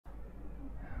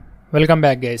Welcome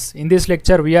back, guys. In this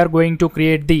lecture we are going to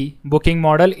create the booking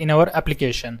model in our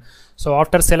application. So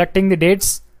after selecting the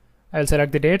dates, I'll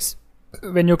select the dates.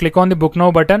 When you click on the book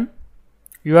now button,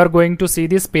 you are going to see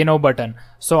this pay now button.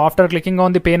 So after clicking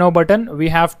on the pay now button, we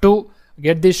have to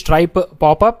get the Stripe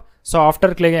pop up. So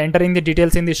after entering the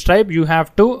details in the Stripe, you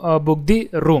have to book the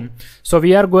room. So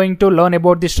we are going to learn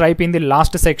about the Stripe in the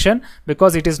last section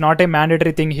because it is not a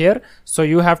mandatory thing here. So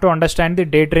you have to understand the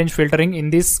date range filtering in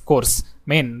this course.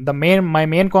 My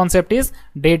main concept is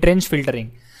date range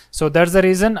filtering. So that's the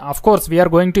reason. Of course we are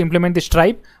going to implement the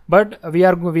Stripe, but we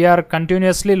are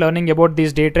continuously learning about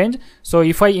this date range. So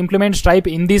if I implement Stripe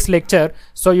in this lecture,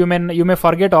 so you may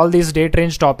forget all these date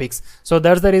range topics. So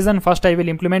that's the reason first I will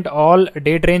implement all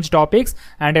date range topics,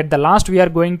 and at the last we are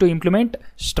going to implement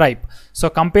Stripe. So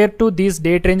compared to this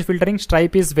date range filtering,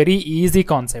 Stripe is very easy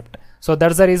concept. So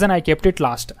that's the reason I kept it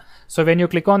last. So when you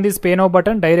click on this pay now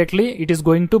button, directly it is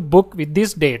going to book with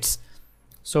these dates.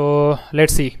 So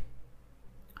let's see.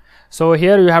 So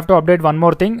here you have to update one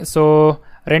more thing. So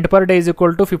rent per day is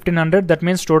equal to 1500. That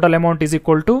means total amount is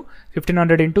equal to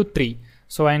 1500 into 3.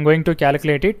 So I am going to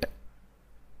calculate it.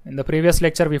 In the previous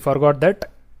lecture we forgot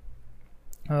that.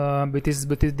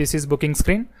 This is booking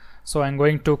screen. So I am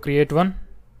going to create one.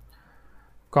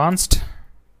 Const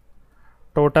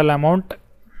total amount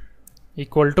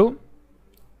equal to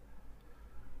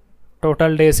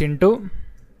total days into,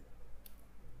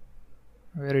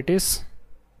 where it is,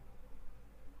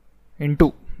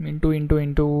 into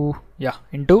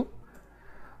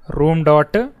room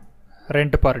dot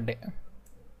rent per day.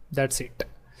 That's it.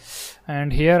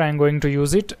 And here I am going to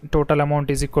use it. Total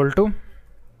amount is equal to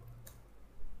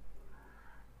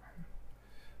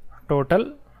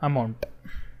total amount.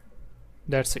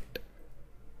 That's it.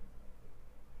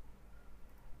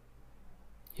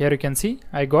 Here you can see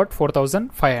I got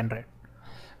 4500.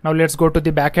 Now let's go to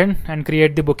the backend and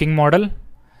create the booking model.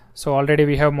 So already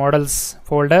we have models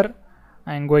folder.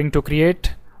 I am going to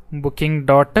create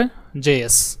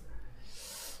booking.js.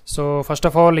 So first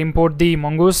of all, import the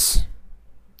mongoose,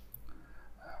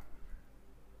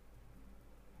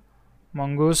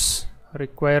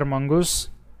 require mongoose,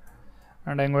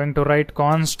 and I am going to write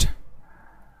const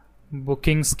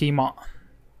booking schema.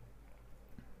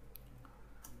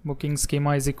 Booking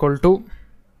schema is equal to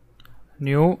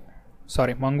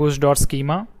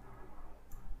mongoose.schema.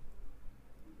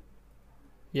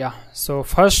 Yeah, so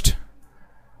first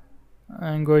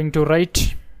I'm going to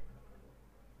write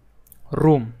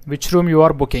room, which room you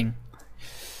are booking.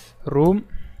 Room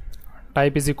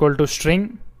type is equal to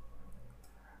string,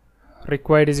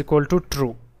 required is equal to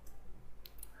true,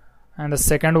 and the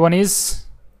second one is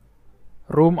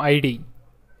room ID.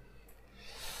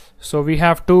 So we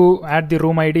have to add the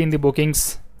room ID in the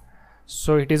bookings.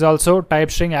 So it is also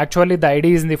type string. Actually the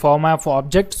ID is in the form of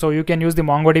object, so you can use the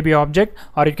MongoDB object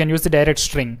or you can use the direct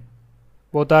string.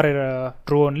 Both are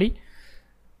true only.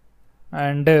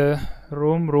 And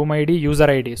room ID, user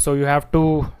ID. So you have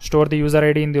to store the user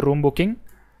ID in the room booking.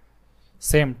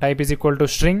 Same, type is equal to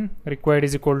string, required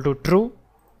is equal to true,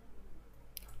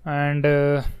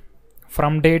 and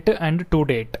from date and to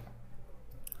date.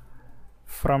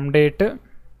 From date,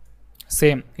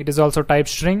 same, it is also type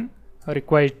string,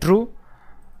 required true,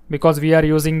 because we are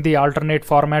using the alternate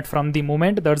format from the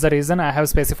moment. That's the reason I have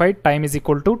specified time is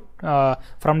equal to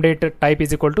from date type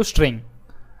is equal to string.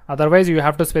 Otherwise you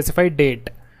have to specify date.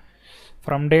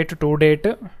 From date to date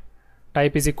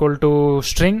type is equal to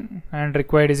string and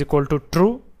required is equal to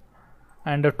true,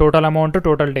 and total amount to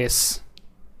total days.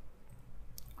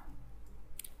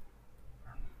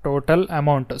 Total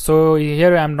amount. So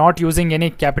here I am not using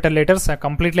any capital letters.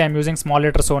 Completely I am using small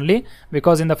letters only,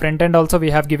 because in the front end also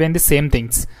we have given the same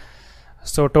things.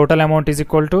 So total amount is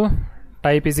equal to,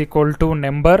 type is equal to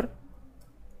number,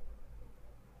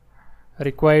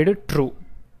 required true,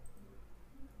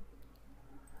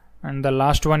 and the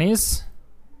last one is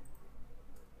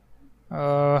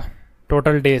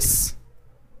total days.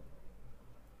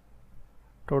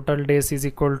 Total days is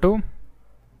equal to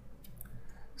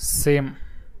same,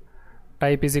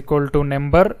 type is equal to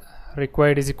number,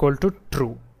 required is equal to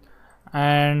true.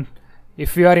 And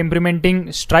if we are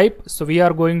implementing Stripe, so we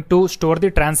are going to store the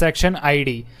transaction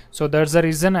ID. So that's the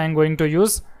reason I am going to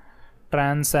use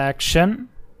transaction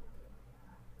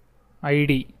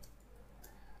ID.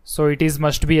 So it is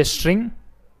must be a string,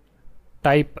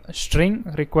 type string,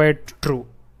 required true,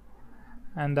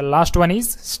 and the last one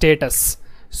is status.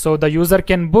 So the user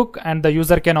can book and the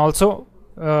user can also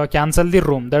cancel the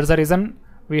room. That's the reason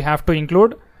we have to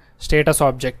include status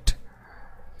object.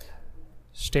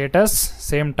 Status,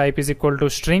 same, type is equal to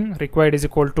string, required is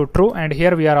equal to true, and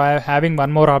here we are having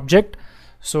one more object.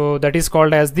 So that is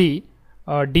called as the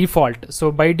default.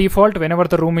 So by default, whenever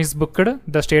the room is booked,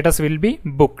 the status will be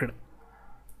booked.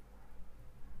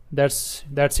 That's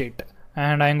it.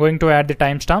 And I'm going to add the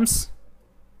timestamps.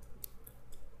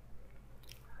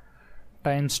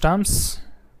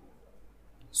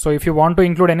 So if you want to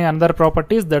include any other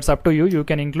properties, that's up to you. You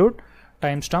can include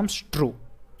timestamps true.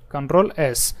 Control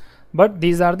S. But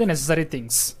these are the necessary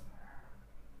things.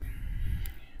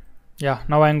 Yeah,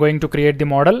 now I'm going to create the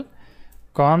model.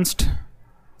 Const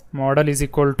model is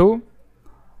equal to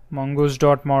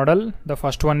mongoose.model. The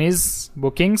first one is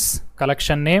bookings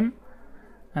collection name,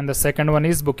 and the second one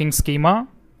is booking schema,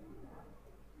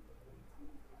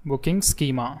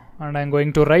 and I'm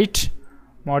going to write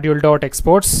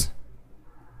module.exports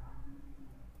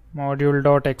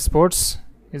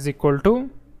is equal to,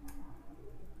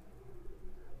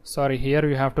 sorry, here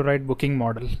you have to write booking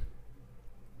model.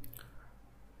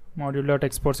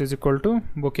 Module.exports is equal to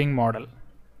booking model.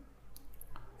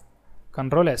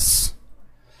 Control S.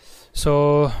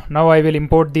 So now I will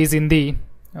import these in the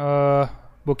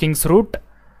bookings route.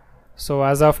 So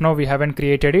as of now we haven't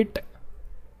created it.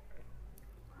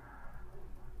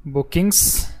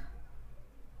 Bookings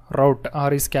route,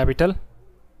 R is capital,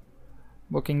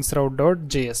 bookings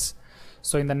route.js.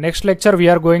 So in the next lecture we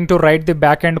are going to write the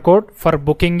backend code for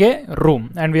booking a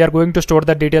room, and we are going to store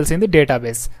the details in the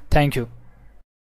database. Thank you.